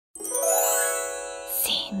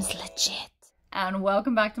seems legit. And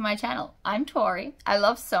welcome back to my channel. I'm Tori. I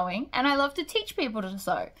love sewing and I love to teach people to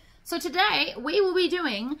sew. So today we will be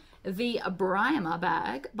doing the Briarmar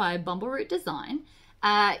bag by Bumbleroot Design.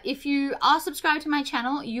 If you are subscribed to my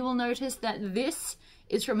channel, you will notice that this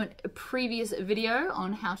is from a previous video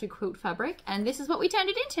on how to quilt fabric, and this is what we turned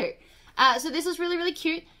it into. So this is really, really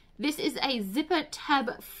cute. This is a zipper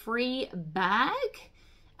tab free bag.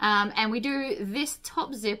 And we do this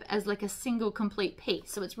top zip as like a single complete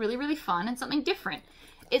piece. So it's really, really fun and something different.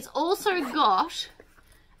 It's also got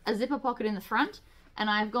a zipper pocket in the front, and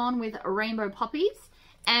I've gone with rainbow poppies.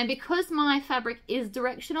 And because my fabric is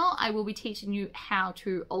directional, I will be teaching you how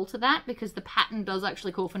to alter that, because the pattern does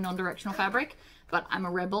actually call for non-directional fabric, but I'm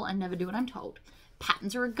a rebel and never do what I'm told.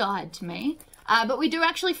 Patterns are a guide to me. But we do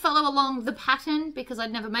actually follow along the pattern because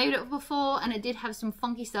I'd never made it before, and it did have some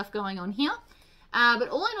funky stuff going on here. But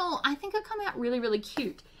all in all, I think it come out really, really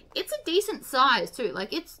cute. It's a decent size too.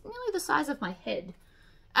 Like, it's nearly the size of my head.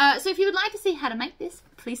 So if you would like to see how to make this,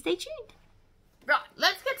 please stay tuned. Right,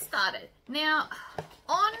 let's get started. Now,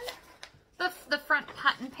 on the front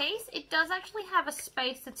pattern piece, it does actually have a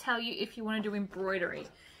space to tell you if you want to do embroidery.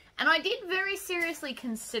 And I did very seriously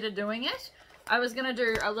consider doing it. I was going to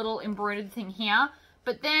do a little embroidered thing here,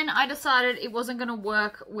 but then I decided it wasn't going to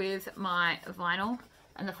work with my vinyl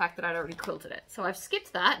and the fact that I'd already quilted it. So I've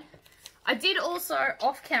skipped that. I did also,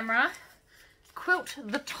 off camera, quilt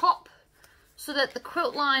the top so that the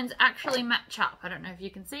quilt lines actually match up. I don't know if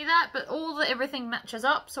you can see that, but everything matches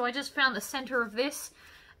up. So I just found the center of this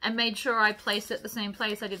and made sure I placed it the same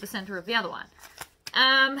place I did the center of the other one.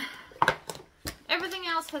 Everything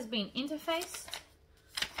else has been interfaced.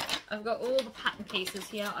 I've got all the pattern pieces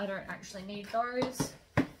here. I don't actually need those.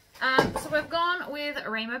 So we've gone with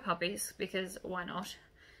rainbow poppies because why not?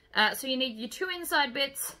 So you need your two inside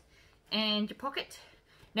bits and your pocket.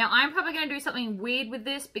 Now I'm probably going to do something weird with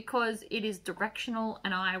this because it is directional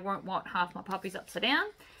and I won't want half my poppies upside down.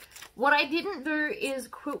 What I didn't do is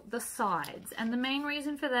quilt the sides, and the main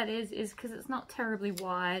reason for that is because it's not terribly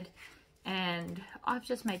wide, and I've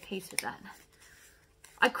just made peace with that.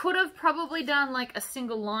 I could have probably done like a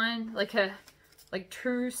single line, like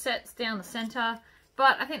two sets down the center,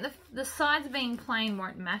 but I think the sides being plain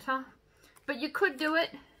won't matter. But you could do it.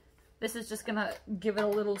 This is just going to give it a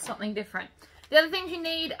little something different. The other things you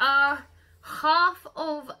need are half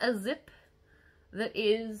of a zip that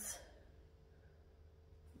is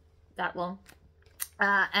that long.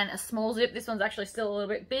 And a small zip. This one's actually still a little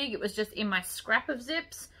bit big. It was just in my scrap of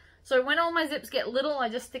zips. So when all my zips get little, I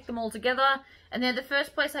just stick them all together. And they're the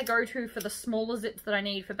first place I go to for the smaller zips that I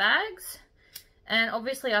need for bags. And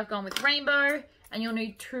obviously I've gone with rainbow. And you'll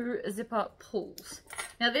need two zipper pulls.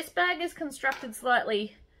 Now this bag is constructed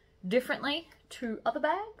slightly differently to other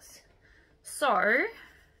bags. So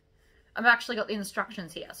I've actually got the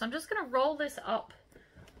instructions here. So I'm just going to roll this up.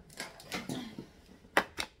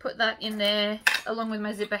 Put that in there along with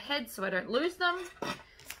my zipper head so I don't lose them.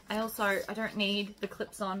 I don't need the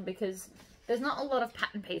clips on because there's not a lot of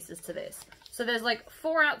pattern pieces to this. So there's like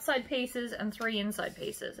 4 outside pieces and 3 inside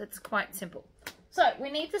pieces. It's quite simple. So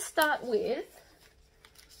we need to start with,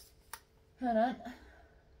 hold on.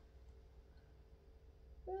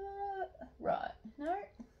 Right, no.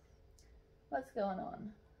 What's going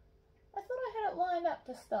on? I thought I had it lined up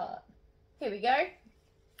to start. Here we go.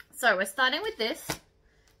 So we're starting with this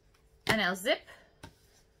and our zip.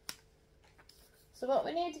 So what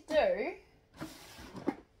we need to do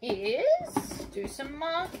is do some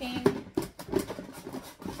marking.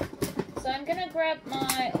 So I'm going to grab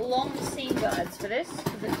my long seam guides for this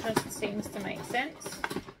because it just seems to make sense.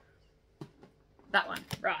 That one.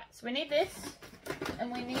 Right. So we need this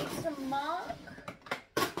and we need to mark,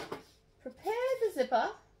 prepare the zipper.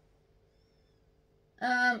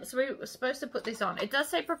 So we were supposed to put this on. It does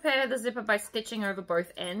say prepare the zipper by stitching over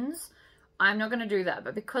both ends. I'm not going to do that,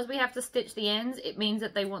 but because we have to stitch the ends, it means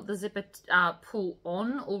that they want the zipper pull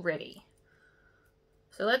on already.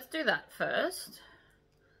 So let's do that first.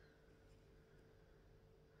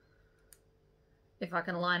 If I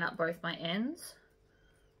can line up both my ends.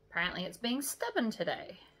 Apparently it's being stubborn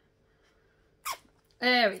today.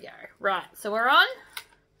 There we go. Right, so we're on.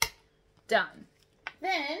 Done.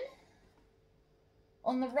 Then,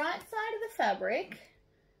 on the right side of the fabric,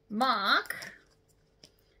 mark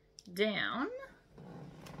down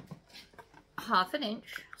 1/2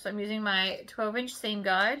 inch. So I'm using my 12-inch seam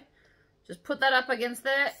guide. Just put that up against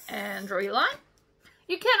there and draw your line.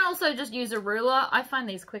 You can also just use a ruler. I find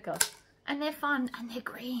these quicker. And they're fun and they're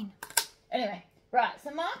green. Anyway, right, so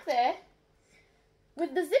mark there.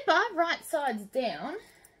 With the zipper right sides down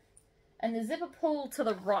and the zipper pull to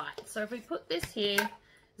the right. So if we put this here,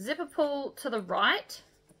 zipper pull to the right,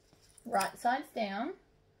 right sides down.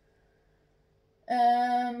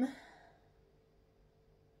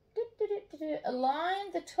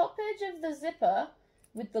 Align the top edge of the zipper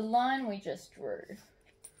with the line we just drew.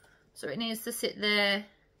 So it needs to sit there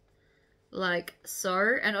like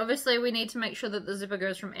so. And obviously we need to make sure that the zipper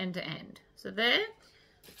goes from end to end. So there,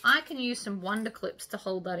 I can use some wonder clips to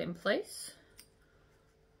hold that in place.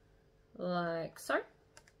 Like so.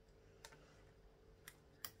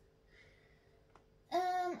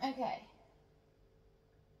 Okay.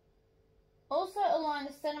 Also align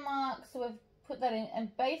the center mark, so we've put that in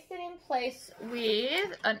and baste it in place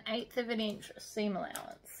with an 1/8 of an inch seam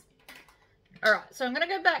allowance. Alright, so I'm going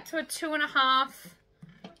to go back to a 2.5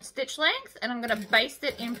 stitch length and I'm going to baste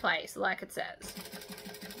it in place like it says.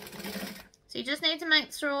 So you just need to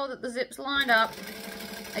make sure that the zip's lined up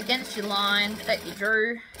against your line that you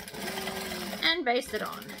drew and baste it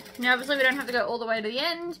on. Now obviously we don't have to go all the way to the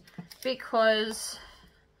end because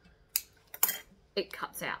it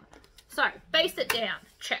cuts out. So, baste it down.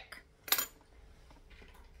 Check.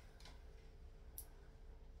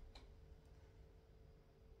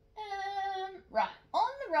 Right, on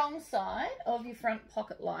the wrong side of your front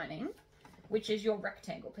pocket lining, which is your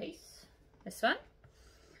rectangle piece, this one,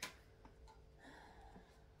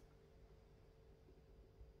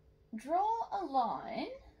 draw a line.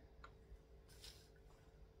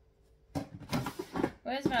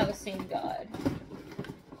 Where's my other seam guide?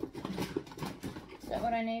 Is that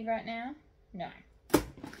what I need right now? No.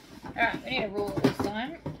 Alright, we need a ruler this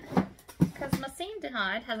time because my seam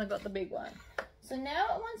guide hasn't got the big one. So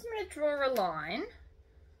now it wants me to draw a line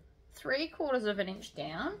 3/4 of an inch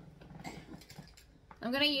down.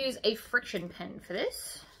 I'm going to use a friction pen for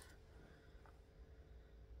this.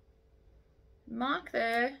 Mark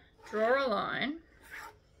there, draw a line,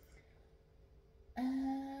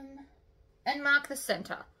 and mark the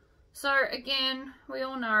center. So again, we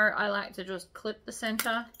all know I like to just clip the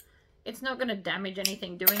center. It's not going to damage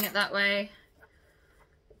anything doing it that way.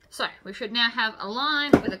 So we should now have a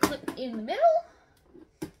line with a clip in the middle.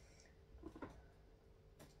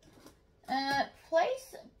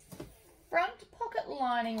 Place front pocket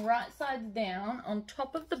lining right sides down on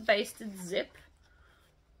top of the basted zip,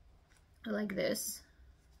 like this.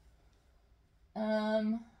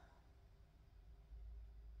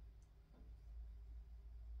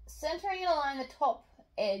 Centering and align the top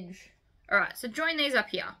edge. Alright, so join these up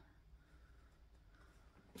here.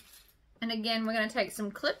 And again, we're going to take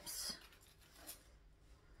some clips.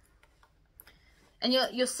 And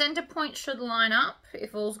your center point should line up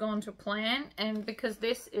if all's gone to plan, and because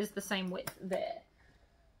this is the same width there.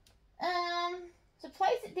 So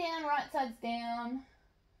place it down, right sides down,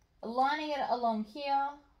 aligning it along here.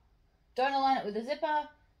 Don't align it with a zipper.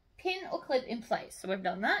 Pin or clip in place. So we've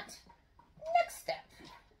done that. Next step.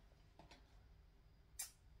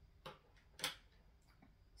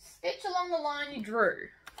 Stitch along the line you drew.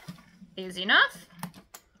 Easy enough.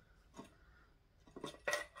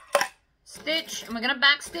 Stitch, and we're going to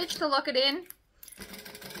back stitch to lock it in.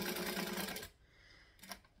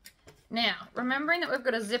 Now, remembering that we've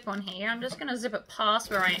got a zip on here, I'm just going to zip it past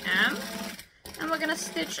where I am, and we're going to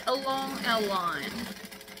stitch along our line.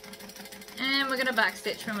 And we're going to back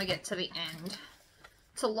stitch when we get to the end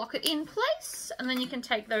to lock it in place, and then you can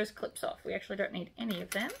take those clips off. We actually don't need any of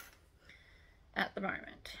them at the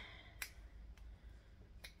moment.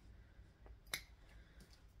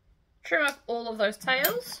 Trim off all of those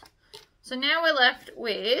tails. So now we're left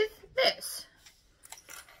with this.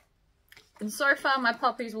 And so far my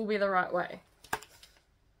poppies will be the right way.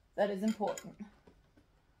 That is important.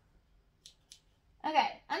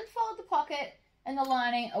 Okay, unfold the pocket and the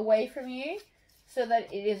lining away from you so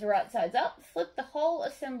that it is right sides up. Flip the whole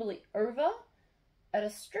assembly over. Add a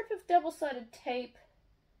strip of double-sided tape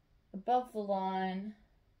above the line,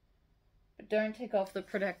 but don't take off the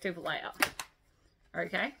protective layer.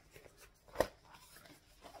 Okay?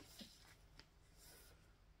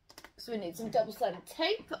 So we need some double-sided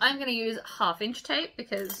tape. I'm going to use 1/2 inch tape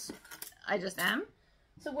because I just am.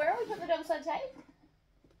 So where are we putting the double-sided tape?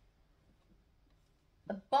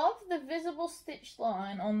 Above the visible stitch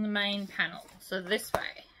line on the main panel. So this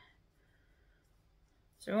way.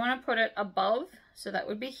 So we want to put it above, so that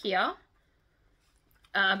would be here.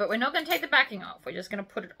 But we're not going to take the backing off. We're just going to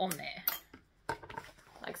put it on there.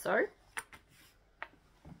 Like so.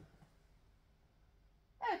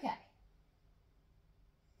 Okay.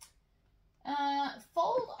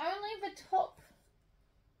 Fold only the top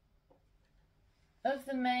of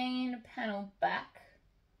the main panel back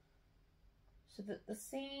so that the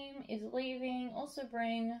seam is leaving. Also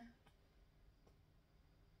bring,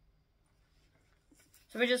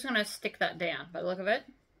 so we're just going to stick that down by the look of it.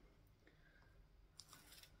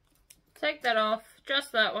 take that off,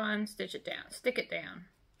 just that one, stitch it down, stick it down.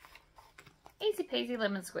 Easy peasy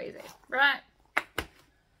lemon squeezy, right?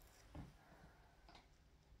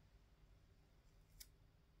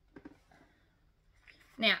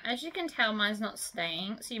 Now, as you can tell, mine's not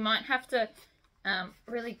staying, so you might have to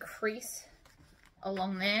really crease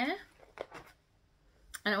along there.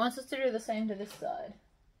 And it wants us to do the same to this side.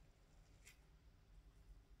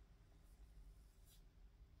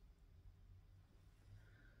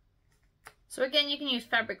 So again, you can use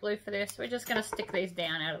fabric glue for this. We're just going to stick these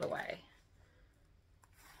down out of the way.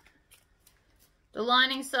 The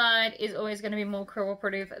lining side is always going to be more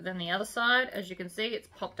cooperative than the other side. As you can see, it's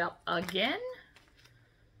popped up again.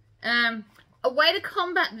 A way to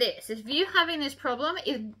combat this, if you're having this problem,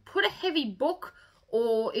 is put a heavy book,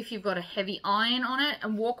 or if you've got a heavy iron on it,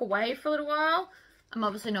 and walk away for a little while. I'm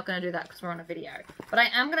obviously not going to do that because we're on a video. But I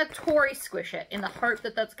am going to Tory squish it in the hope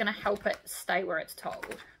that that's going to help it stay where it's told.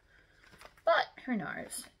 But who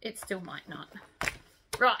knows? It still might not.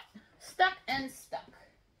 Right, stuck and stuck.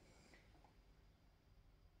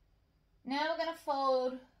 Now we're going to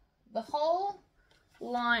fold the whole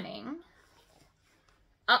lining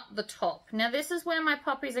up the top. Now this is where my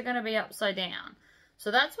poppies are going to be upside down. So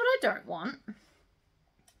that's what I don't want.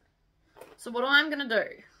 So what I'm going to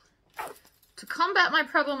do to combat my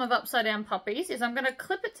problem of upside down poppies is I'm going to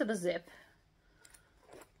clip it to the zip,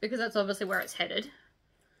 because that's obviously where it's headed.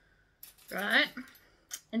 Right?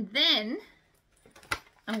 And then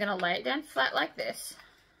I'm going to lay it down flat like this,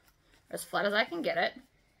 as flat as I can get it.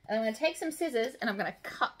 And I'm going to take some scissors and I'm going to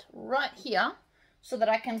cut right here so that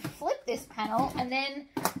I can flip this panel, and then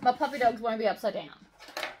my puppy dogs won't be upside down,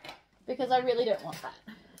 because I really don't want that.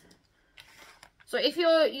 So if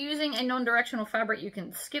you're using a non-directional fabric, you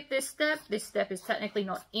can skip this step. This step is technically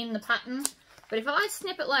not in the pattern. But if I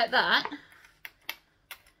snip it like that,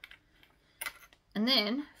 and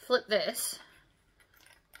then flip this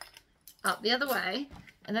up the other way,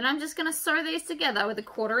 and then I'm just going to sew these together with a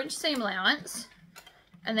 1/4 inch seam allowance,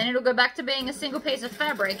 and then it'll go back to being a single piece of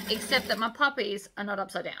fabric, except that my puppies are not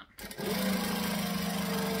upside down.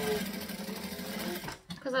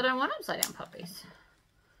 Because I don't want upside down puppies.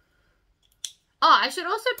 Oh, I should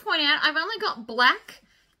also point out, I've only got black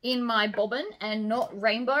in my bobbin and not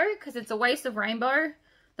rainbow, because it's a waste of rainbow.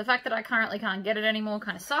 The fact that I currently can't get it anymore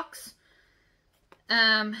kind of sucks.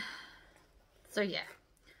 So yeah,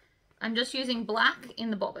 I'm just using black in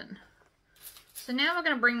the bobbin. So now we're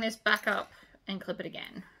going to bring this back up and clip it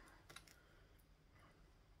again.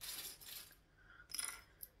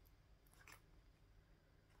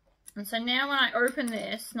 And so now when I open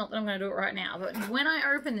this, not that I'm going to do it right now, but when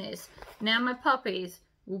I open this, now my puppies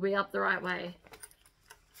will be up the right way.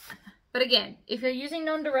 But again, if you're using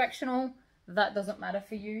non-directional, that doesn't matter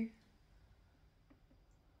for you.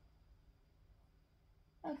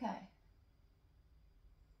 Okay.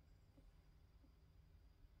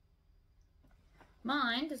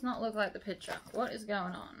 Mine does not look like the picture. What is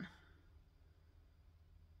going on?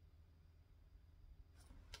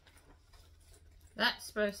 That's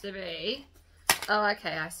supposed to be... Oh,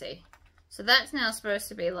 okay, I see. So that's now supposed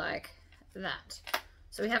to be like that.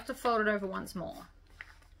 So we have to fold it over once more.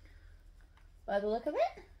 By the look of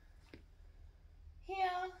it.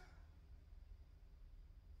 Here.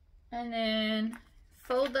 And then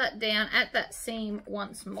fold that down at that seam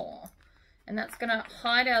once more. And that's going to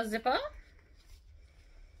hide our zipper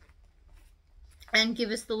and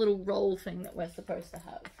give us the little roll thing that we're supposed to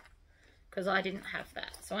have, because I didn't have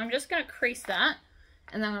that. So I'm just going to crease that,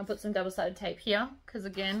 and then I'm going to put some double-sided tape here, because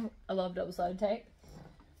again, I love double-sided tape.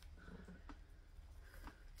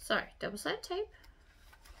 So, double-sided tape.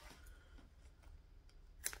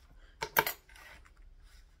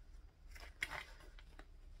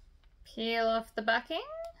 Peel off the backing.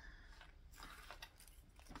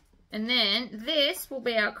 And then this will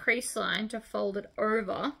be our crease line to fold it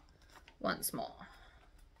over once more.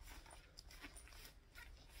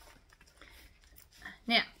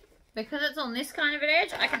 Now, because it's on this kind of an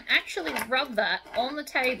edge, I can actually rub that on the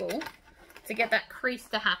table to get that crease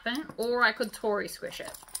to happen, or I could Tory squish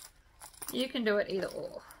it. You can do it either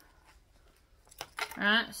or.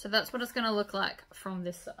 Alright, so that's what it's going to look like from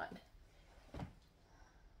this side.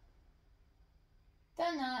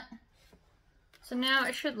 Done that. So now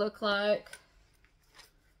it should look like...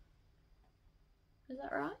 Is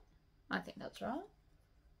that right? I think that's right.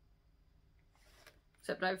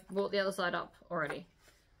 Except I've brought the other side up already.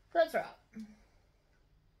 That's right.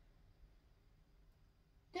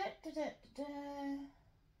 Da, da, da, da, da.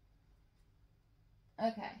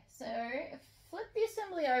 Okay, so flip the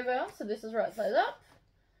assembly over, so this is right side up.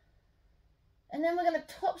 And then we're going to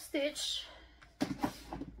top stitch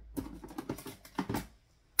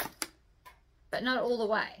but not all the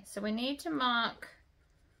way. So we need to mark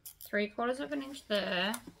 3/4 of an inch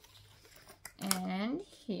there and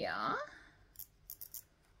here.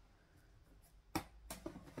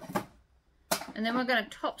 And then we're going to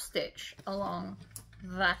top stitch along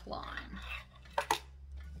that line.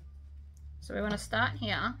 So we want to start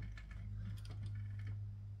here.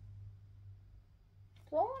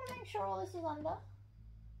 Do I want to make sure all this is under?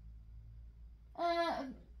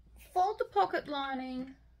 Fold the pocket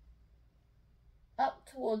lining up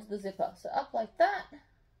towards the zipper. So up like that.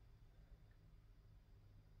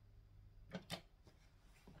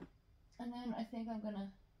 And then I think I'm going to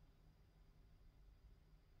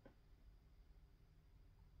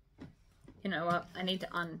you know what? I need to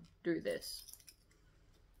undo this.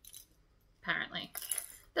 Apparently.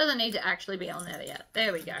 Doesn't need to actually be on there yet.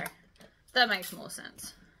 There we go. That makes more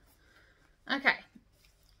sense. Okay.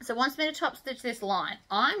 So it wants me to top stitch this line.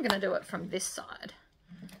 I'm going to do it from this side.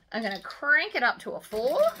 I'm going to crank it up to a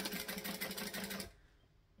 4.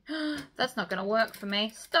 That's not going to work for me.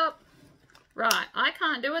 Stop. Right. I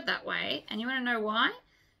can't do it that way. And you want to know why?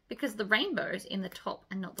 Because the rainbow's in the top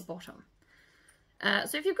and not the bottom.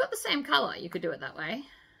 So if you've got the same colour, you could do it that way.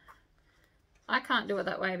 I can't do it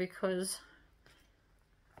that way because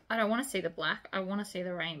I don't want to see the black. I want to see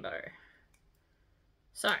the rainbow.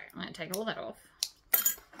 So I'm going to take all that off.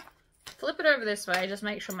 Flip it over this way. Just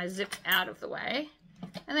make sure my zip's out of the way.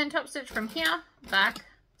 And then top stitch from here. Back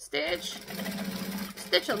stitch.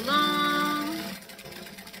 Stitch along.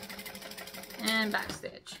 And back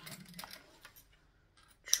stitch.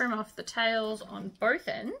 Trim off the tails on both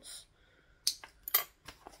ends.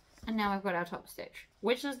 And now I've got our top stitch,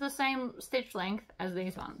 which is the same stitch length as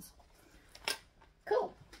these ones.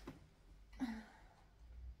 Cool.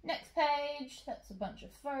 Next page, that's a bunch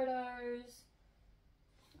of photos.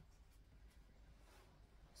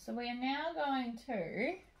 So we are now going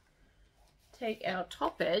to take our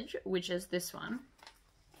top edge, which is this one,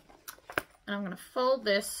 and I'm going to fold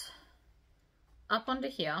this up onto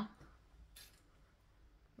here,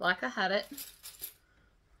 like I had it.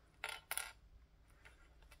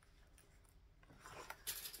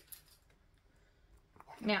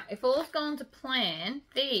 Now, if all's gone to plan,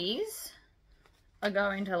 these are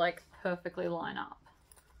going to like perfectly line up.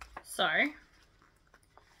 So,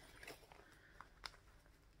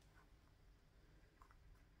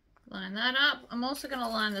 line that up. I'm also going to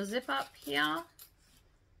line the zip up here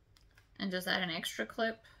and just add an extra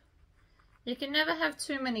clip. You can never have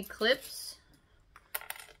too many clips.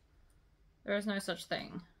 There is no such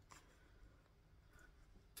thing.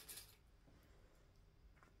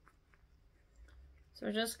 So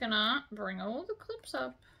we're just gonna bring all the clips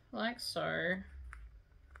up like so.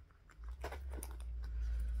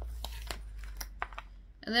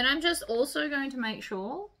 And then I'm just also going to make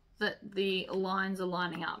sure that the lines are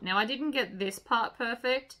lining up. Now I didn't get this part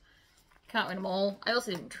perfect. Can't win them all. I also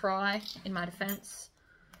didn't try, in my defense.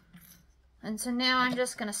 And so now I'm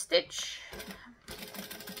just gonna stitch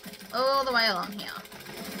all the way along here.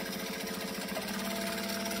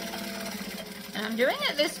 And I'm doing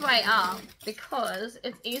it this way up because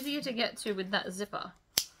it's easier to get to with that zipper.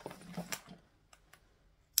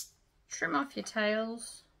 Trim off your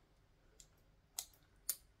tails.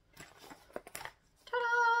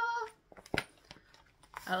 Ta-da!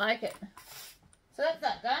 I like it. So that's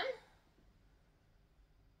that done.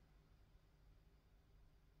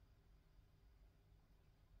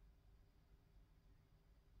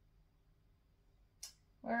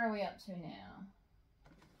 Where are we up to now?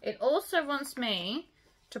 It also wants me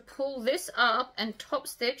to pull this up and top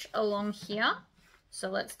stitch along here. So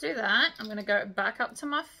let's do that. I'm going to go back up to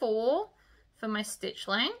my 4 for my stitch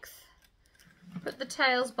length. Put the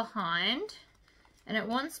tails behind. And it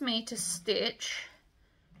wants me to stitch,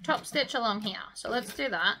 top stitch along here. So let's do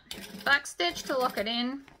that. Back stitch to lock it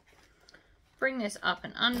in. Bring this up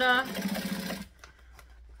and under.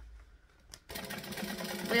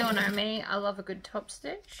 We all know me. I love a good top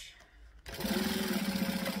stitch.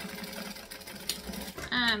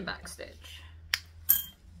 And back stitch.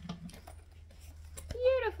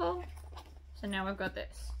 Beautiful. So now we've got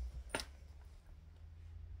this.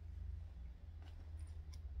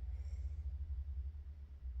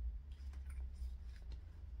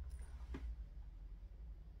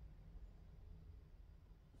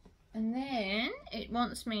 And then it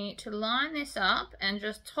wants me to line this up and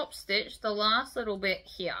just top stitch the last little bit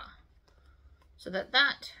here. So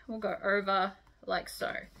that will go over like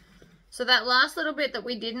so. So that last little bit that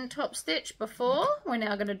we didn't top stitch before, we're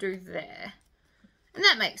now going to do there. And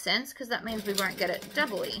that makes sense because that means we won't get it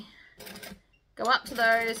doubly. Go up to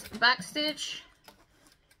those, back stitch,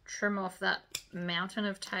 trim off that mountain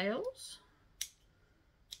of tails.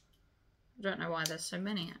 I don't know why there's so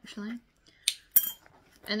many actually.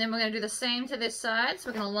 And then we're going to do the same to this side. So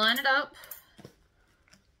we're going to line it up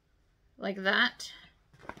like that.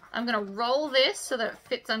 I'm going to roll this so that it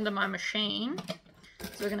fits under my machine.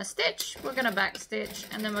 So we're going to stitch, we're going to back stitch,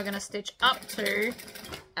 and then we're going to stitch up to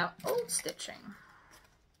our old stitching.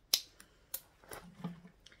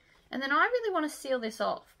 And then I really want to seal this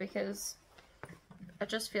off because I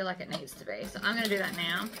just feel like it needs to be. So I'm going to do that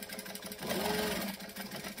now.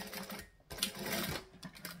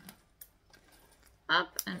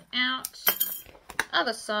 Up and out.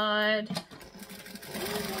 Other side.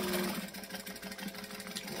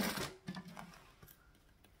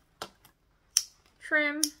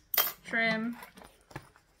 Trim, trim.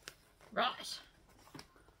 Right.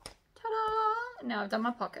 Ta-da! Now I've done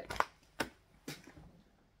my pocket.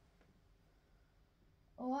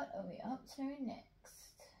 What are we up to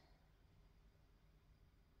next?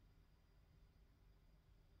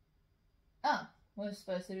 Ah, we're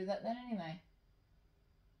supposed to do that then anyway.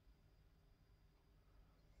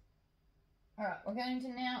 Alright, we're going to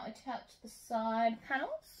now attach the side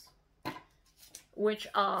panels, which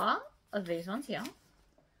are these ones here.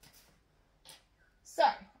 So,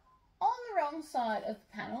 on the wrong side of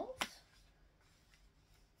the panels,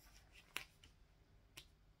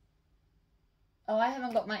 oh, I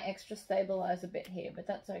haven't got my extra stabilizer bit here, but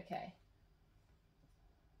that's okay.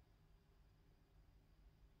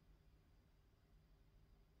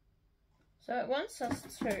 So it wants us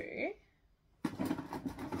to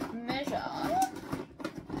measure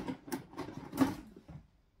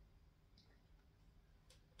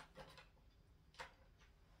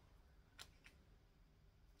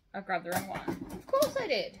I grabbed the wrong one. Of course I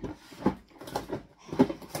did.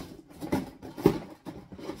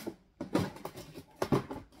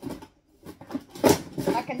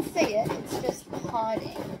 I can see it, it's just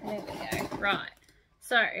hiding. There we go. Right.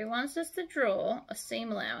 So it wants us to draw a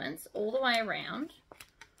seam allowance all the way around.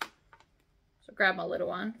 So grab my little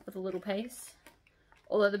one with a little piece.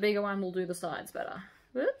 Although the bigger one will do the sides better.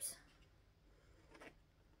 Whoops.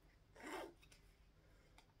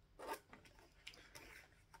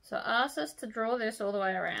 So I asked us to draw this all the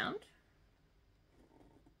way around.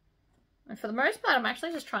 And for the most part, I'm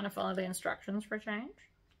actually just trying to follow the instructions for a change.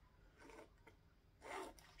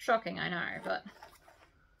 Shocking, I know, but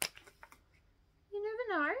you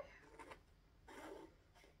never know.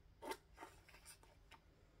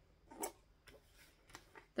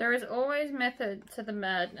 There is always method to the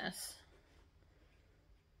madness.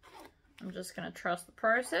 I'm just going to trust the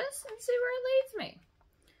process and see where it leads me.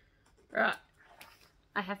 Right.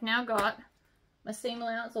 I have now got my seam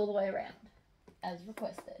allowance all the way around, as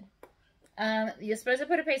requested. You're supposed to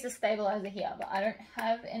put a piece of stabilizer here, but I don't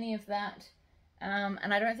have any of that.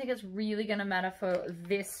 And I don't think it's really going to matter for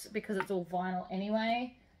this because it's all vinyl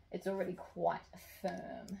anyway. It's already quite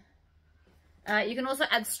firm. You can also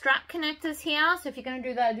add strap connectors here. So if you're going to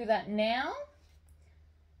do that now.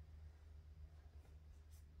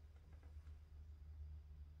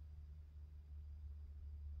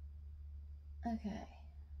 Okay.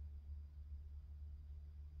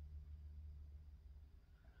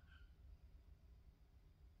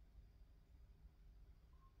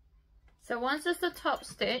 So once it's the top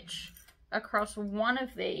stitch across one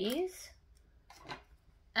of these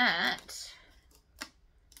at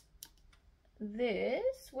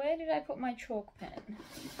this, where did I put my chalk pen?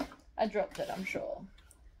 I dropped it, I'm sure.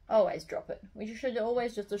 Always drop it. We should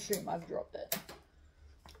always just assume I've dropped it.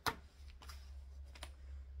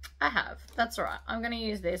 I have. That's all right. I'm going to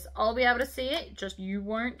use this. I'll be able to see it, just you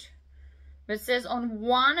won't. But it says on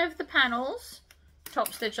one of the panels,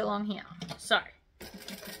 top stitch along here. So,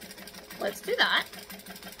 let's do that.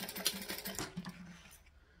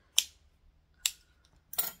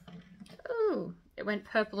 Ooh, it went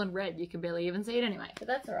purple and red. You can barely even see it anyway, but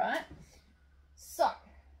that's all right. So,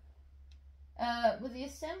 with the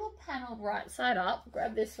assembled panel right side up,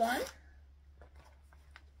 grab this one.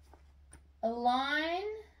 Align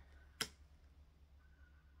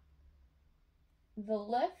the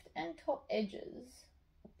left and top edges,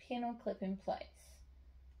 pin or clip in place.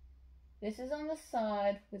 This is on the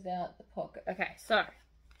side without the pocket. Okay, so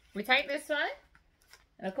we take this one,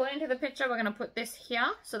 and according to the picture, we're going to put this here.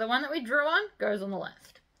 So the one that we drew on goes on the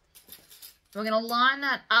left. We're going to line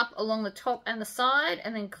that up along the top and the side,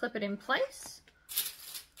 and then clip it in place.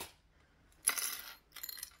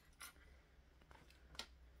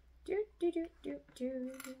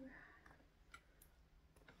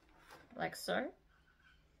 Like so.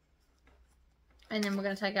 And then we're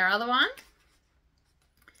going to take our other one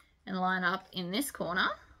and line up in this corner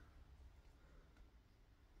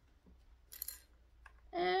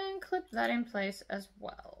and clip that in place as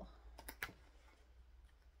well.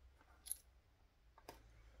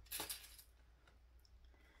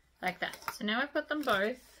 like that. So now I've got them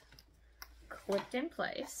both clipped in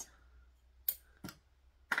place.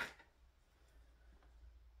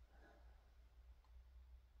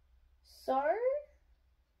 So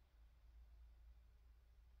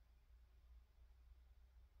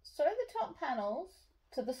sew the top panels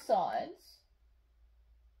to the sides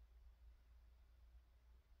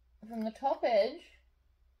from the top edge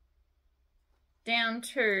down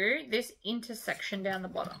to this intersection down the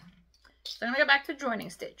bottom. So I'm going to go back to joining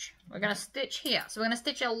stitch. We're going to stitch here. So we're going to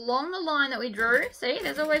stitch along the line that we drew. See,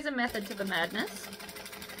 there's always a method to the madness.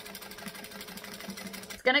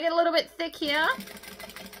 It's going to get a little bit thick here.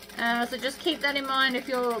 So just keep that in mind if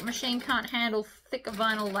your machine can't handle thicker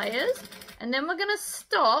vinyl layers. And then we're going to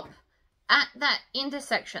stop at that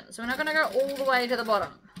intersection. So we're not going to go all the way to the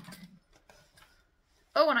bottom.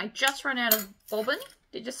 Oh, and I just ran out of bobbin.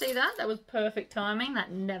 Did you see that? That was perfect timing.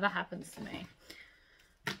 That never happens to me.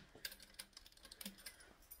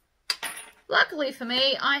 Luckily for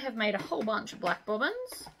me, I have made a whole bunch of black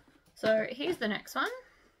bobbins. So here's the next one.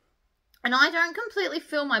 And I don't completely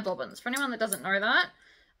fill my bobbins. For anyone that doesn't know that,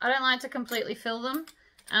 I don't like to completely fill them.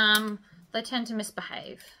 They tend to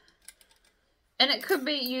misbehave. And it could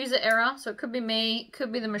be user error. So it could be me,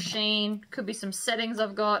 could be the machine, could be some settings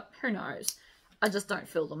I've got. Who knows? I just don't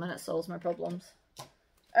fill them and it solves my problems.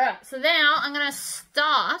 Alright, so now I'm going to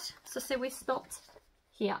start. So see, we stopped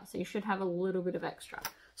here. So you should have a little bit of extra.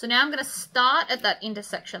 So now I'm going to start at that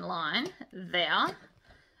intersection line there.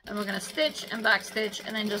 And we're going to stitch and back stitch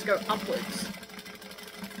and then just go upwards.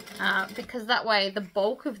 Because that way the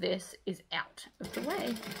bulk of this is out of the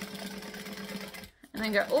way. And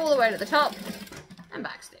then go all the way to the top and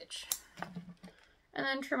back stitch. And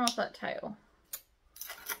then trim off that tail.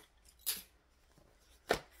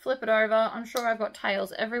 Flip it over. I'm sure I've got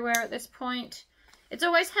tails everywhere at this point. It's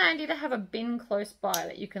always handy to have a bin close by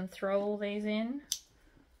that you can throw all these in.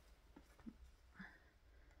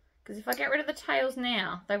 Because if I get rid of the tails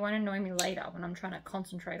now, they won't annoy me later when I'm trying to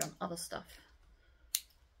concentrate on other stuff.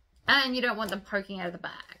 And you don't want them poking out of the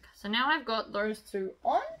bag. So now I've got those two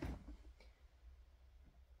on.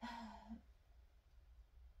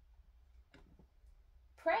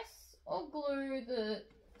 Press or glue the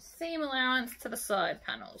seam allowance to the side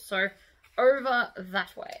panels. So over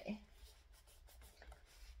that way.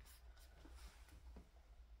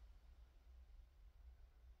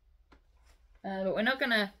 But we're not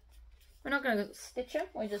gonna stitch them.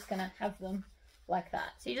 We're just gonna have them like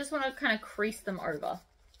that. So you just want to kind of crease them over.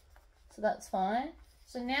 So that's fine.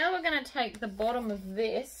 So now we're going to take the bottom of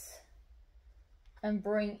this and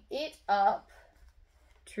bring it up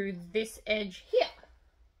to this edge here.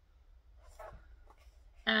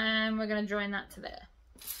 And we're going to join that to there.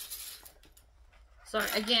 So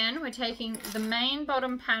again, we're taking the main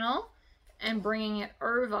bottom panel and bringing it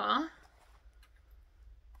over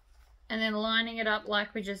and then lining it up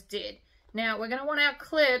like we just did. Now we're going to want our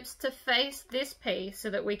clips to face this piece so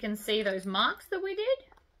that we can see those marks that we did,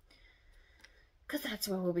 because that's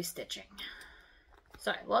where we'll be stitching.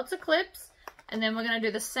 So lots of clips, and then we're going to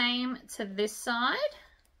do the same to this side,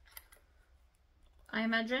 I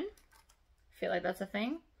imagine. I feel like that's a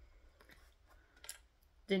thing.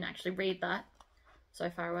 Didn't actually read that. So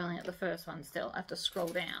far we're only at the first one still. I have to scroll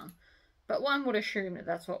down. But one would assume that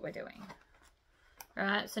that's what we're doing.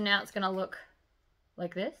 Alright, so now it's going to look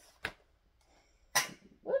like this.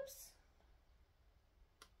 Whoops.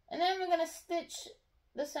 And then we're going to stitch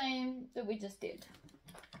the same that we just did.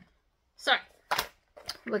 So,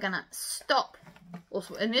 we're going to stop.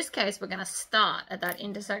 Also, in this case, we're going to start at that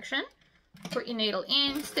intersection. Put your needle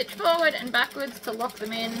in, stitch forward and backwards to lock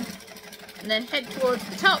them in. And then head towards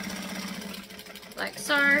the top. Like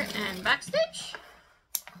so, and backstitch.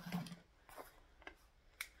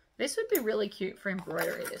 This would be really cute for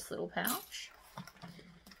embroidery, this little pouch.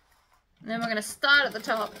 And then we're going to start at the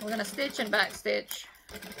top. We're going to stitch and backstitch.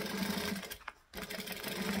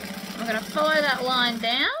 We're going to follow that line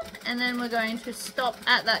down, and then we're going to stop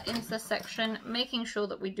at that intersection, making sure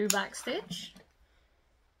that we do backstitch.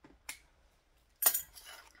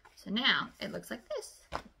 So now it looks like this.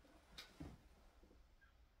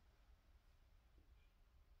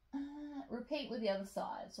 Repeat with the other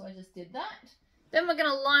side. So I just did that. Then we're going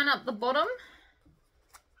to line up the bottom,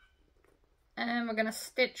 and we're going to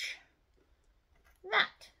stitch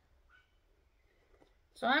that.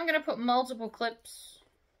 So I'm going to put multiple clips.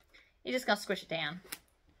 You're just going to squish it down.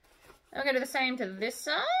 I'm going to do the same to this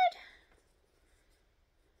side.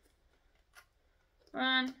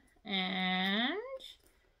 One, and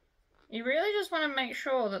you really just want to make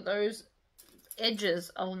sure that those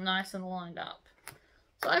edges are nice and lined up.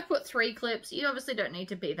 So I've put 3 clips. You obviously don't need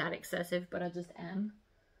to be that excessive, but I just am.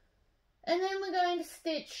 And then we're going to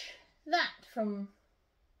stitch that from,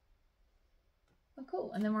 oh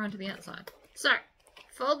cool, and then we're onto the outside. So,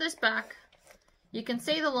 fold this back. You can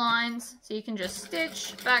see the lines, so you can just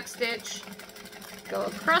stitch, back stitch, go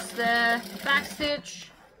across there, back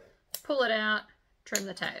stitch, pull it out, trim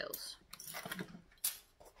the tails.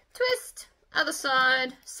 Twist, other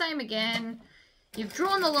side, same again. You've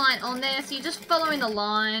drawn the line on there, so you're just following the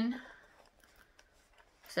line.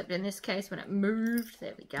 Except in this case when it moved,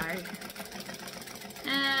 there we go.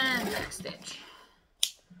 And back stitch.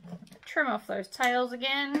 Trim off those tails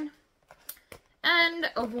again. And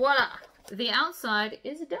voila, the outside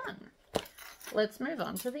is done. Let's move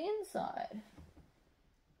on to the inside.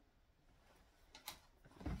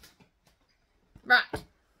 Right.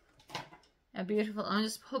 How beautiful. I'll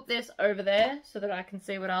just put this over there so that I can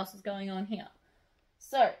see what else is going on here.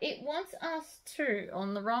 So it wants us to,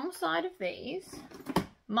 on the wrong side of these,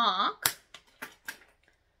 mark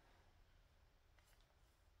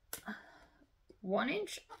 1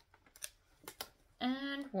 inch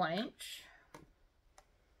and 1 inch.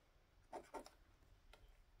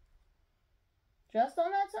 Just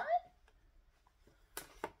on that side?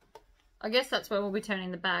 I guess that's where we'll be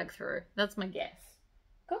turning the bag through. That's my guess.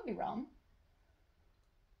 Could be wrong.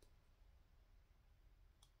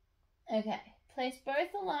 Okay, place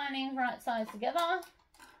both the linings right sides together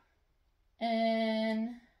and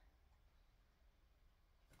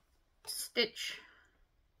stitch.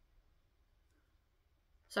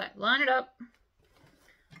 So line it up.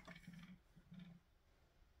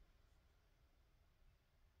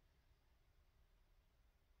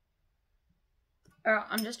 Alright,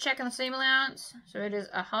 I'm just checking the seam allowance. So it is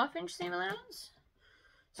a 1/2 inch seam allowance.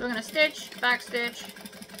 So we're going to stitch, back stitch,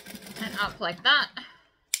 and up like that.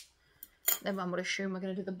 Then one would assume we're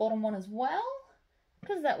going to do the bottom one as well,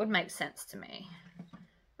 because that would make sense to me.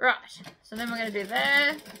 Right, so then we're going to do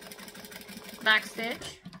there, back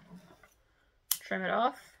stitch, trim it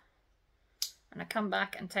off, and I come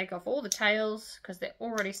back and take off all the tails because they're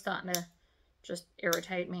already starting to just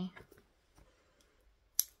irritate me.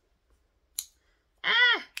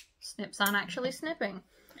 Ah! Snips aren't actually snipping.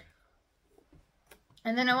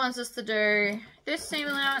 And then it wants us to do this seam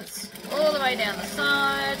allowance all the way down the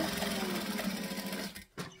side.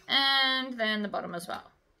 And then the bottom as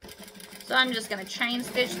well. So I'm just going to chain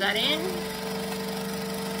stitch that in.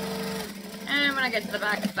 And when I get to the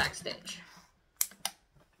back stitch.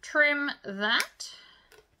 Trim that.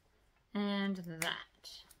 And that.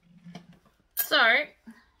 So,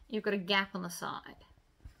 you've got a gap on the side.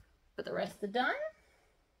 But the rest are done.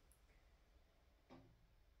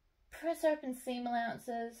 Press open seam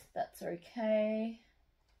allowances, that's okay.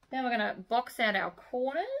 Then we're going to box out our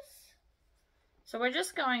corners. So we're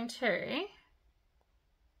just going to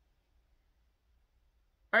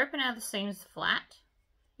open out the seams flat.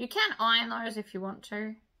 You can iron those if you want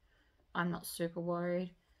to. I'm not super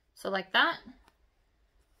worried. So like that.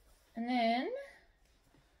 And then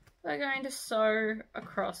we're going to sew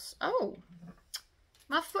across. Oh,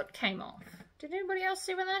 my foot came off. Did anybody else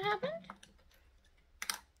see when that happened?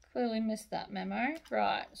 Clearly missed that memo.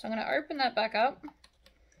 Right, so I'm going to open that back up.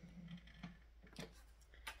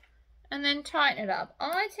 And then tighten it up.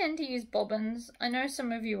 I tend to use bobbins. I know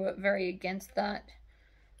some of you are very against that.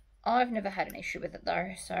 I've never had an issue with it though,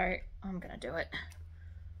 so I'm going to do it.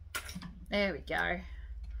 There we go.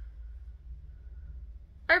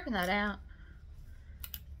 Open that out.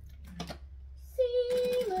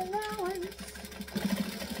 Seam allowance.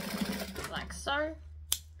 Like so.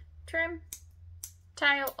 Trim.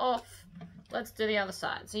 Tail off. Let's do the other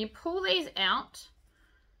side. So you pull these out,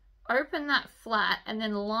 open that flat, and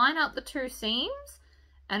then line up the two seams,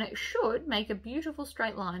 and it should make a beautiful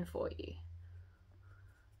straight line for you.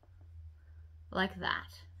 Like that.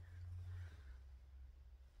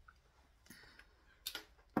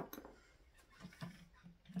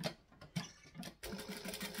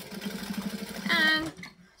 And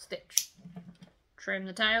stitch. Trim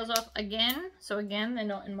the tails off again, so again they're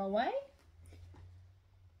not in my way.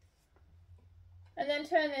 And then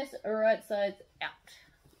turn this right side out.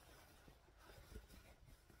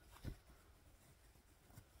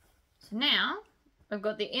 So now we've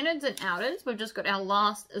got the innards and outers. We've just got our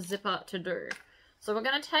last zipper to do. So we're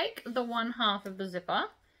going to take the 1/2 of the zipper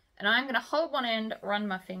and I'm going to hold one end, run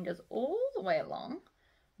my fingers all the way along,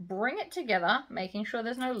 bring it together, making sure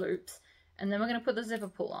there's no loops, and then we're going to put the zipper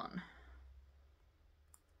pull on.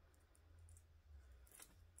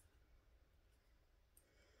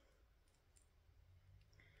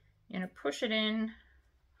 You're going to push it in,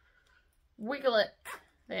 wiggle it,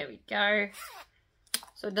 there we go.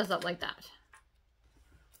 So it does up like that,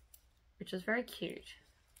 which is very cute.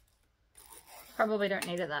 Probably don't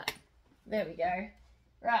need it that There we go.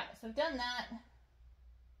 Right, so I've done that.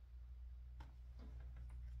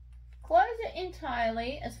 Close it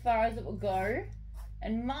entirely as far as it will go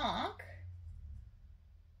and mark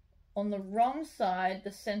on the wrong side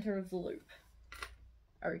the center of the loop.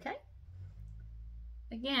 Okay.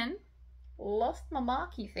 Again, lost my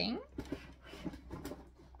marky thing.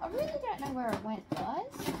 I really don't know where it went,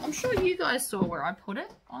 guys. I'm sure you guys saw where I put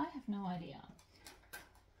it. I have no idea.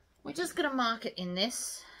 We're just going to mark it in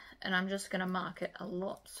this, and I'm just going to mark it a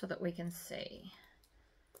lot so that we can see.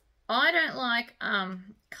 I don't like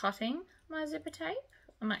cutting my zipper tape.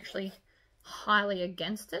 I'm actually highly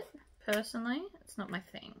against it, personally. It's not my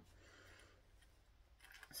thing.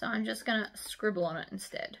 So I'm just going to scribble on it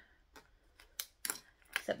instead.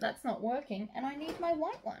 Except that's not working, and I need my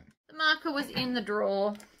white one. The marker was in the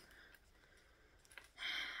drawer.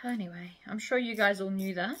 Anyway, I'm sure you guys all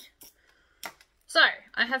knew that. So,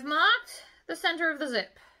 I have marked the center of the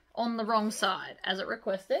zip on the wrong side, as it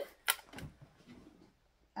requested.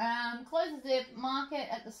 Close the zip, mark it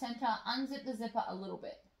at the center, unzip the zipper a little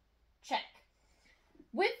bit. Check.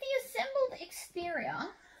 With the assembled exterior,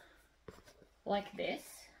 like this,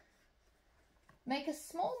 make a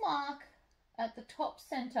small mark at the top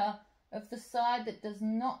center of the side that does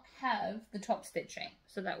not have the top stitching.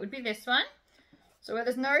 So that would be this one. So where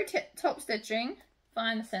there's no top stitching,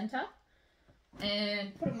 find the center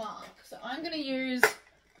and put a mark. So I'm going to use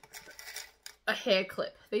a hair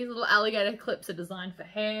clip. These little alligator clips are designed for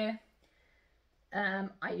hair.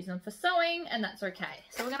 I use them for sewing, and that's okay.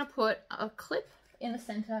 So we're going to put a clip in the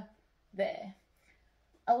center there.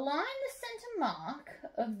 Align the center mark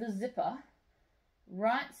of the zipper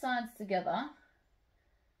right sides together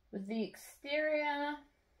with the exterior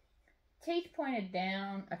teeth pointed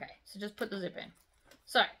down. Okay, so just put the zip in.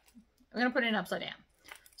 So I'm going to put it in upside down.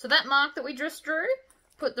 So that mark that we just drew,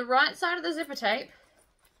 put the right side of the zipper tape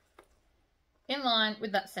in line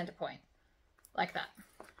with that center point, like that.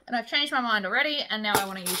 And I've changed my mind already, and now I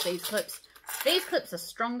want to use these clips. These clips are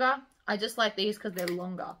stronger. I just like these because they're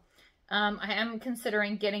longer. I am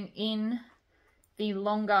considering getting in the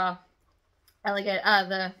longer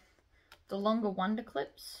alligator, the longer wonder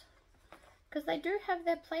clips, because they do have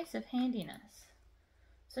their place of handiness.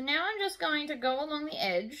 So now I'm just going to go along the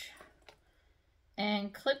edge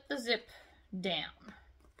and clip the zip down.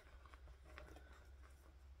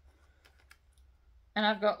 And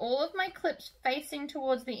I've got all of my clips facing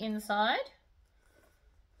towards the inside.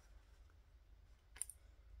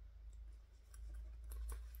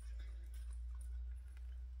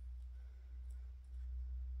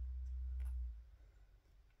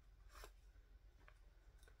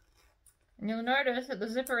 And you'll notice that the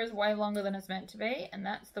zipper is way longer than it's meant to be, and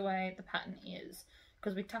that's the way the pattern is,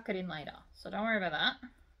 because we tuck it in later. So don't worry about that.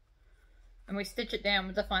 And we stitch it down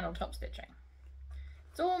with the final top stitching.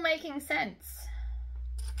 It's all making sense.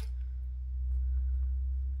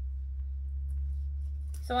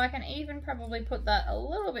 So I can even probably put that a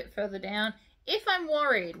little bit further down. If I'm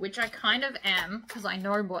worried, which I kind of am, because I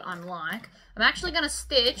know what I'm like, I'm actually going to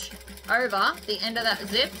stitch over the end of that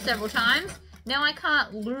zip several times. Now I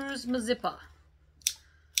can't lose my zipper.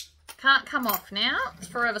 Can't come off now. It's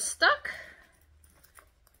forever stuck.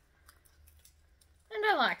 And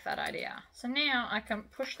I like that idea. So now I can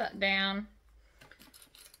push that down,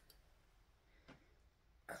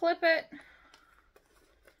 clip it,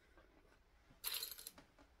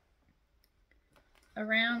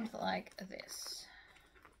 around like this.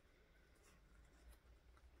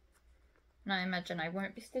 And I imagine I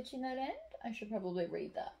won't be stitching that end. I should probably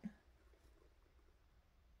read that.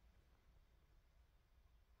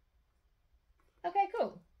 Okay,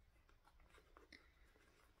 cool.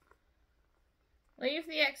 Leave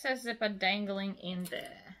the excess zipper dangling in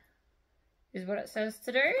there, is what it says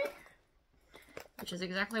to do, which is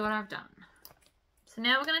exactly what I've done. So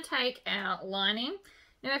now we're going to take our lining.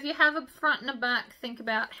 Now if you have a front and a back, think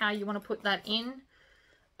about how you want to put that in.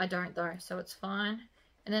 I don't though, so it's fine.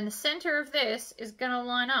 And then the center of this is going to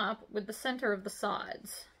line up with the center of the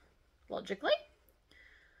sides. Logically.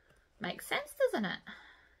 Makes sense, doesn't it?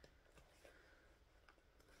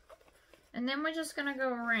 And then we're just going to go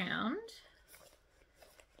around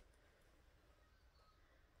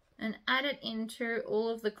and add it into all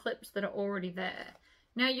of the clips that are already there.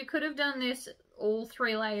 Now you could have done this all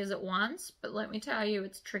 3 layers at once, but let me tell you,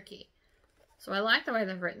 it's tricky. So I like the way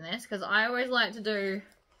they've written this, because I always like to do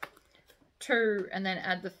 2 and then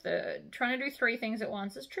add the 3rd. Trying to do 3 things at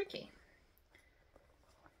once is tricky.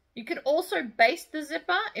 You could also baste the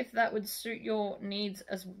zipper if that would suit your needs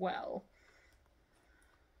as well.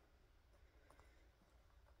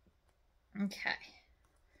 Okay,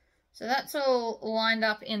 so that's all lined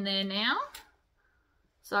up in there now.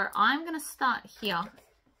 So I'm going to start here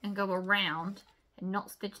and go around and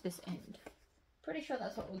not stitch this end. Pretty sure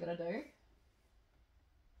that's what we're going to do.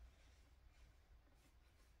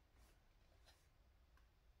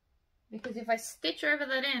 Because if I stitch over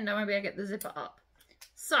that end, I won't be able to get the zipper up.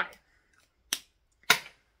 So,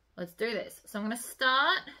 let's do this. So I'm going to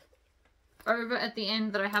start over at the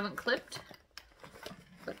end that I haven't clipped,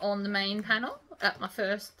 but on the main panel at my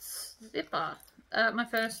first zipper. My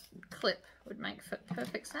first clip would make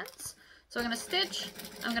perfect sense. So I'm going to stitch,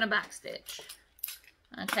 I'm going to back stitch.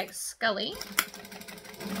 I'm going to take Scully.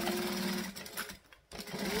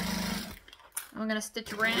 I'm going to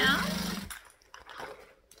stitch around.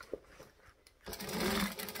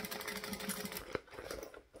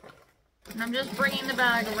 And I'm just bringing the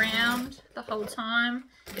bag around the whole time.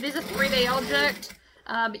 It is a 3D object,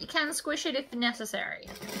 but you can squish it if necessary.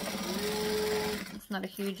 It's not a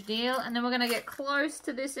huge deal. And then we're going to get close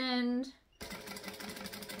to this end.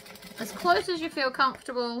 As close as you feel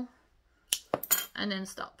comfortable. And then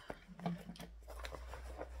stop.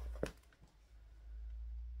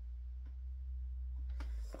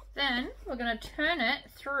 Then we're going to turn it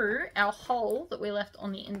through our hole that we left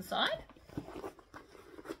on the inside.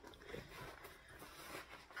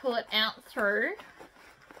 Pull it out through,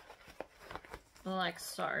 like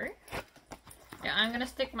so. Now I'm going to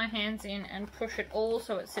stick my hands in and push it all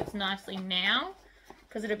so it sits nicely now,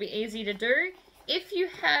 because it'll be easy to do. If you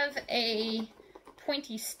have a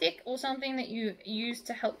pointy stick or something that you use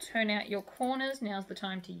to help turn out your corners, now's the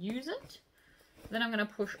time to use it. Then I'm going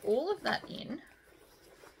to push all of that in.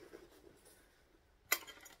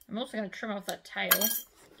 I'm also going to trim off that tail,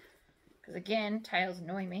 because again, tails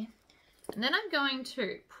annoy me. And then I'm going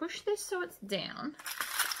to push this so it's down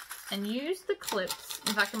and use the clips,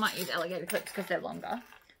 in fact I might use alligator clips because they're longer,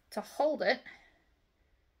 to hold it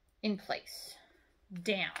in place,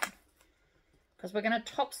 down. Because we're going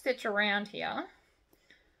to top stitch around here.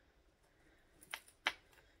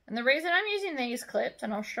 And the reason I'm using these clips,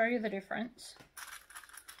 and I'll show you the difference.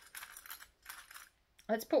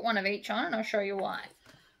 Let's put one of each on and I'll show you why.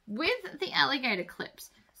 With the alligator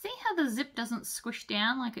clips, see how the zip doesn't squish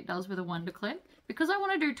down like it does with a Wonder Clip? Because I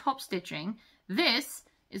want to do top stitching, this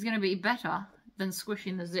is going to be better than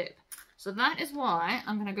squishing the zip. So that is why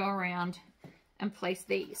I'm going to go around and place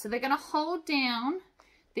these. So they're going to hold down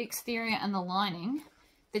the exterior and the lining.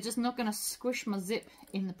 They're just not going to squish my zip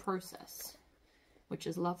in the process, which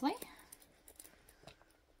is lovely.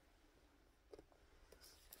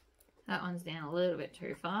 That one's down a little bit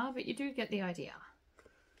too far, but you do get the idea.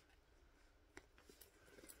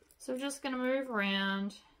 So we're just going to move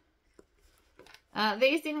around.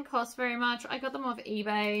 These didn't cost very much. I got them off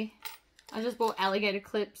eBay. I just bought alligator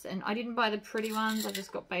clips and I didn't buy the pretty ones. I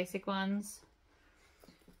just got basic ones.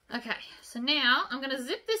 Okay, so now I'm going to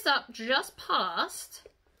zip this up just past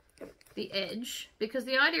the edge, because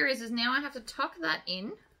the idea is now I have to tuck that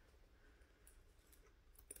in.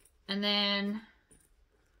 And then,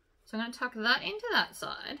 so I'm going to tuck that into that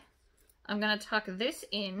side. I'm going to tuck this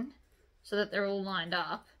in so that they're all lined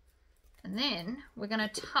up. And then we're going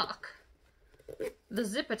to tuck the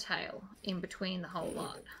zipper tail in between the whole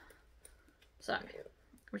lot. So,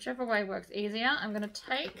 whichever way works easier, I'm going to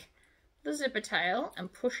take the zipper tail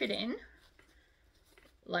and push it in,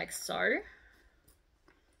 like so.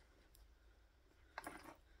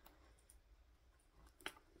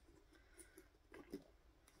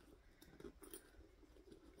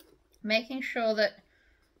 Making sure that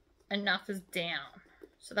enough is down.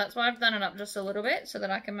 So that's why I've done it up just a little bit, so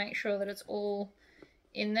that I can make sure that it's all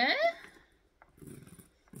in there.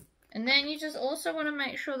 And then you just also want to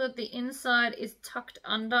make sure that the inside is tucked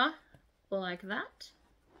under, like that.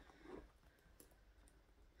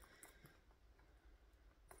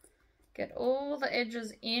 Get all the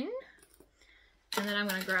edges in. And then I'm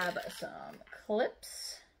going to grab some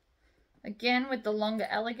clips. Again with the longer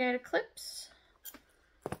alligator clips,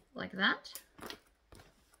 like that.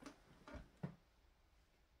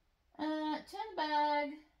 Turn the bag,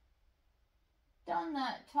 done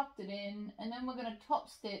that, tucked it in, and then we're going to top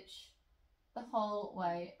stitch the whole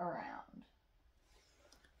way around.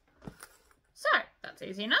 So, that's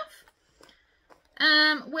easy enough.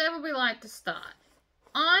 Where would we like to start?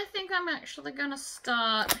 I think I'm actually going to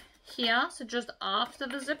start here, so just after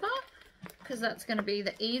the zipper, because that's going to be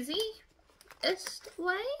the easiest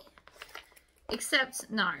way. Except,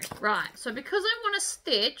 no, right, so because I want to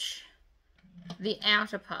stitch the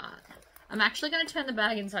outer part, I'm actually going to turn the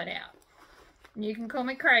bag inside out. You can call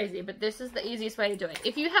me crazy, but this is the easiest way to do it.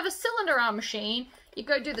 If you have a cylinder arm machine, you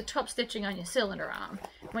go do the top stitching on your cylinder arm.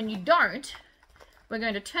 When you don't, we're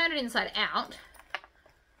going to turn it inside out.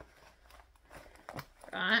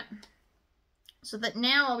 Right? so that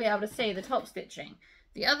now I'll be able to see the top stitching.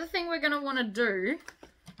 The other thing we're going to want to do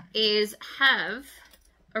is have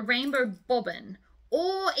a rainbow bobbin,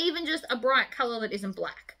 or even just a bright colour that isn't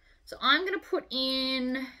black. So I'm going to put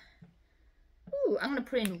in, I'm going to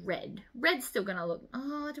put in red. Red's still going to look,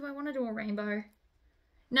 oh, do I want to do a rainbow?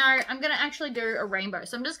 No, I'm going to actually do a rainbow.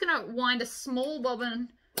 So I'm just going to wind a small bobbin.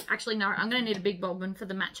 Actually, no, I'm going to need a big bobbin for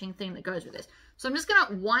the matching thing that goes with this. So I'm just going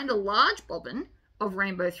to wind a large bobbin of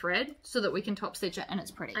rainbow thread so that we can top stitch it and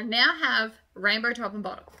it's pretty. I now have rainbow top and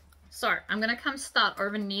bottom. So I'm going to come start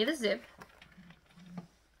over near the zip.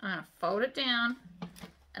 I'm going to fold it down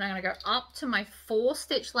and I'm going to go up to my 4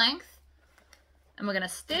 stitch length and we're going to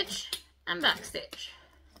stitch and back stitch.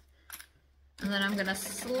 And then I'm going to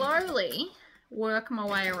slowly work my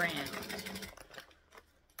way around.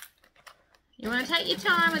 You want to take your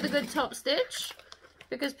time with a good top stitch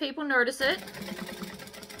because people notice it.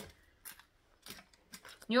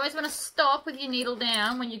 You always want to stop with your needle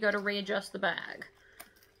down when you go to readjust the bag.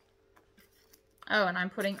 Oh, and I'm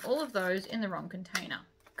putting all of those in the wrong container.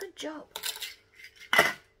 Good job.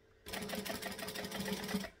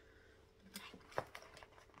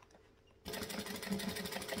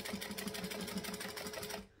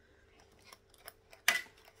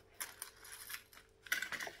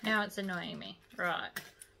 Now it's annoying me. Right.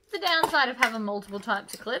 The downside of having multiple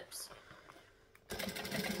types of clips.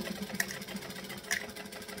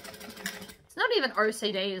 It's not even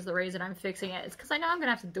OCD is the reason I'm fixing it. It's because I know I'm going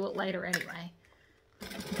to have to do it later anyway.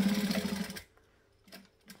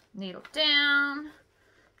 Needle down.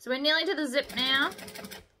 So we're nearly to the zip now.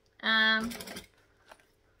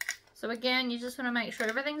 So again, you just want to make sure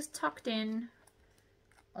everything's tucked in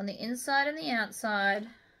on the inside and the outside.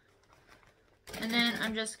 And then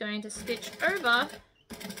I'm just going to stitch over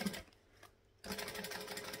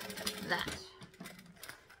that.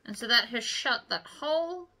 And so that has shut that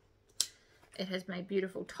hole. It has made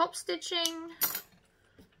beautiful top stitching.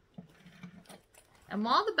 And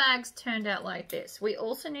while the bag's turned out like this, we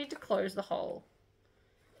also need to close the hole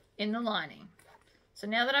in the lining. So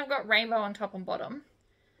now that I've got rainbow on top and bottom,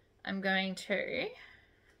 I'm going to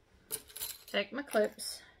take my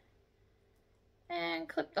clips and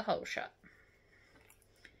clip the hole shut.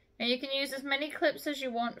 Now you can use as many clips as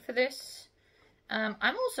you want for this. I'm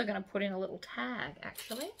also going to put in a little tag,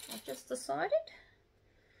 actually. I've just decided.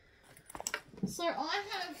 So I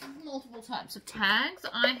have multiple types of tags.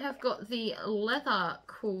 I have got the leather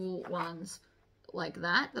cool ones like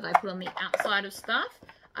that I put on the outside of stuff.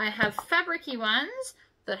 I have fabricy ones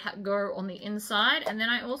that go on the inside. And then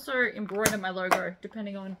I also embroider my logo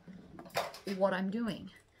depending on what I'm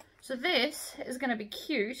doing. So this is going to be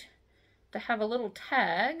cute to have a little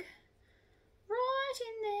tag right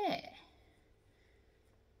in there.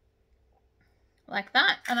 Like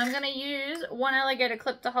that. And I'm going to use one alligator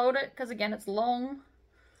clip to hold it because again it's long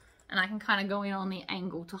and I can kind of go in on the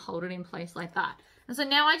angle to hold it in place like that. And so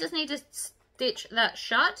now I just need to stitch that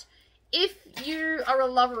shut. If you are a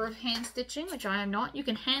lover of hand stitching, which I am not, you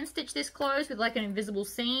can hand stitch this closed with like an invisible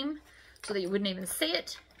seam so that you wouldn't even see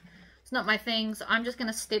it. It's not my thing, so I'm just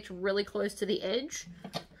going to stitch really close to the edge.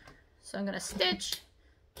 So I'm going to stitch,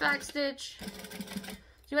 back stitch.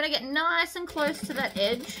 So you want to get nice and close to that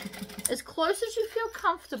edge, as close as you feel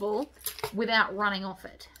comfortable without running off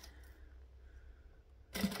it.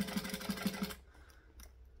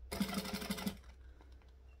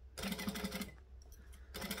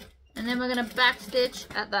 And then we're going to back stitch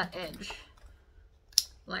at that edge,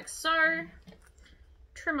 like so.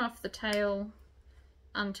 Trim off the tail,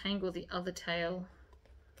 untangle the other tail,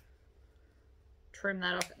 trim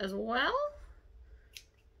that off as well.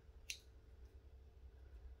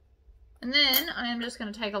 And then I am just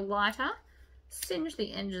going to take a lighter, singe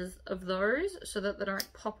the edges of those so that they don't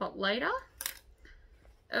pop up later.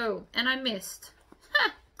 Oh, and I missed.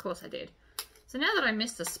 Ha! Of course I did. So now that I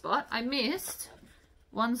missed a spot, I missed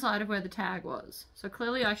one side of where the tag was. So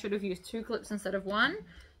clearly I should have used 2 clips instead of 1.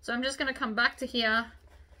 So I'm just going to come back to here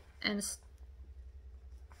and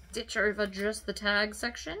stitch over just the tag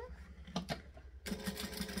section.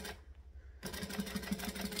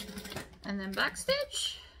 And then back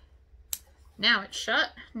stitch. Now it's shut.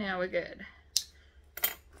 Now we're good.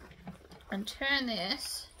 And turn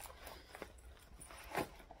this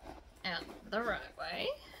out the right way.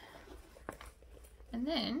 And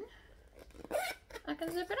then I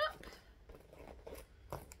can zip it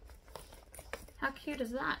up. How cute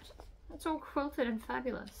is that? That's all quilted and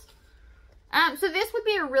fabulous. So this would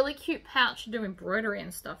be a really cute pouch to do embroidery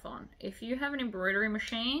and stuff on. If you have an embroidery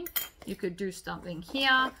machine, you could do something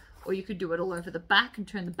here, or you could do it all over the back and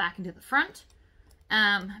turn the back into the front.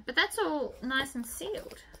 But that's all nice and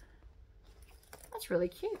sealed. That's really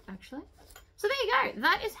cute, actually. So there you go.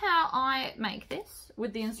 That is how I make this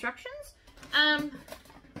with the instructions.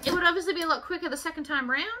 It would obviously be a lot quicker the second time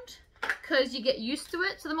round because you get used to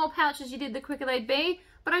it. So the more pouches you did, the quicker they'd be.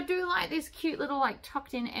 But I do like this cute little like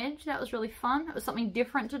tucked in edge. That was really fun. It was something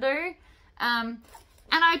different to do. And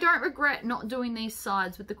I don't regret not doing these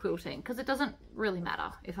sides with the quilting because it doesn't really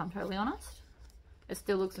matter, if I'm totally honest. It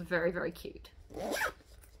still looks very, very cute.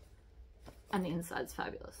 And the inside's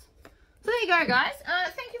fabulous. So there you go, guys.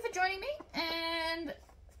 Thank you for joining me. And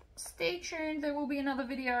stay tuned. There will be another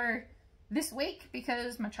video this week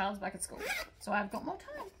because my child's back at school. So I've got more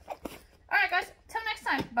time. Alright, guys. Till next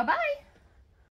time. Bye-bye.